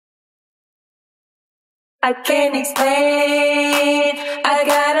I can't explain. I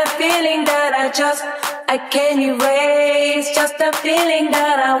got a feeling that I can't erase. Just a feeling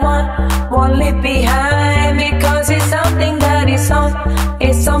that I won't leave behind, because it's something that it's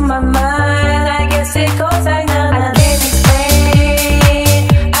on my mind. I guess it goes like that. I can't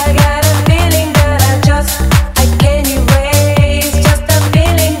explain. I got a feeling that I can't erase. Just a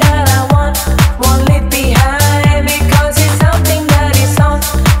feeling that I won't leave behind, because it's something that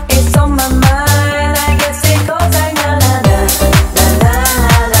it's on my mind. I guess it goes like la la la la la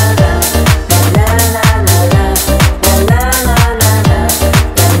la la la la la la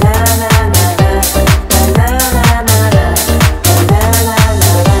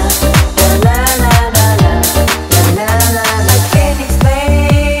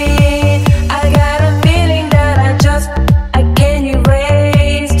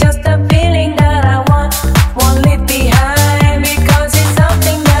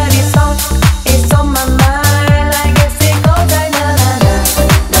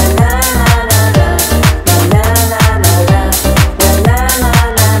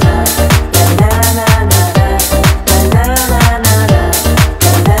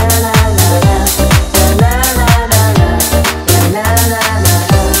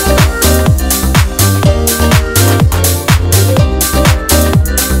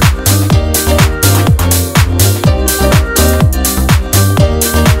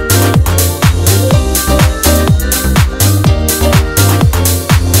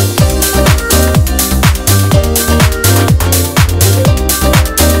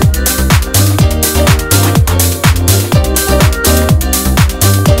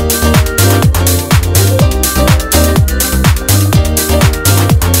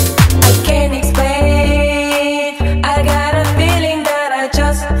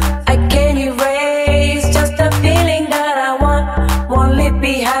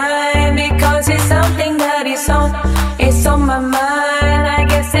behind, because it's something that is on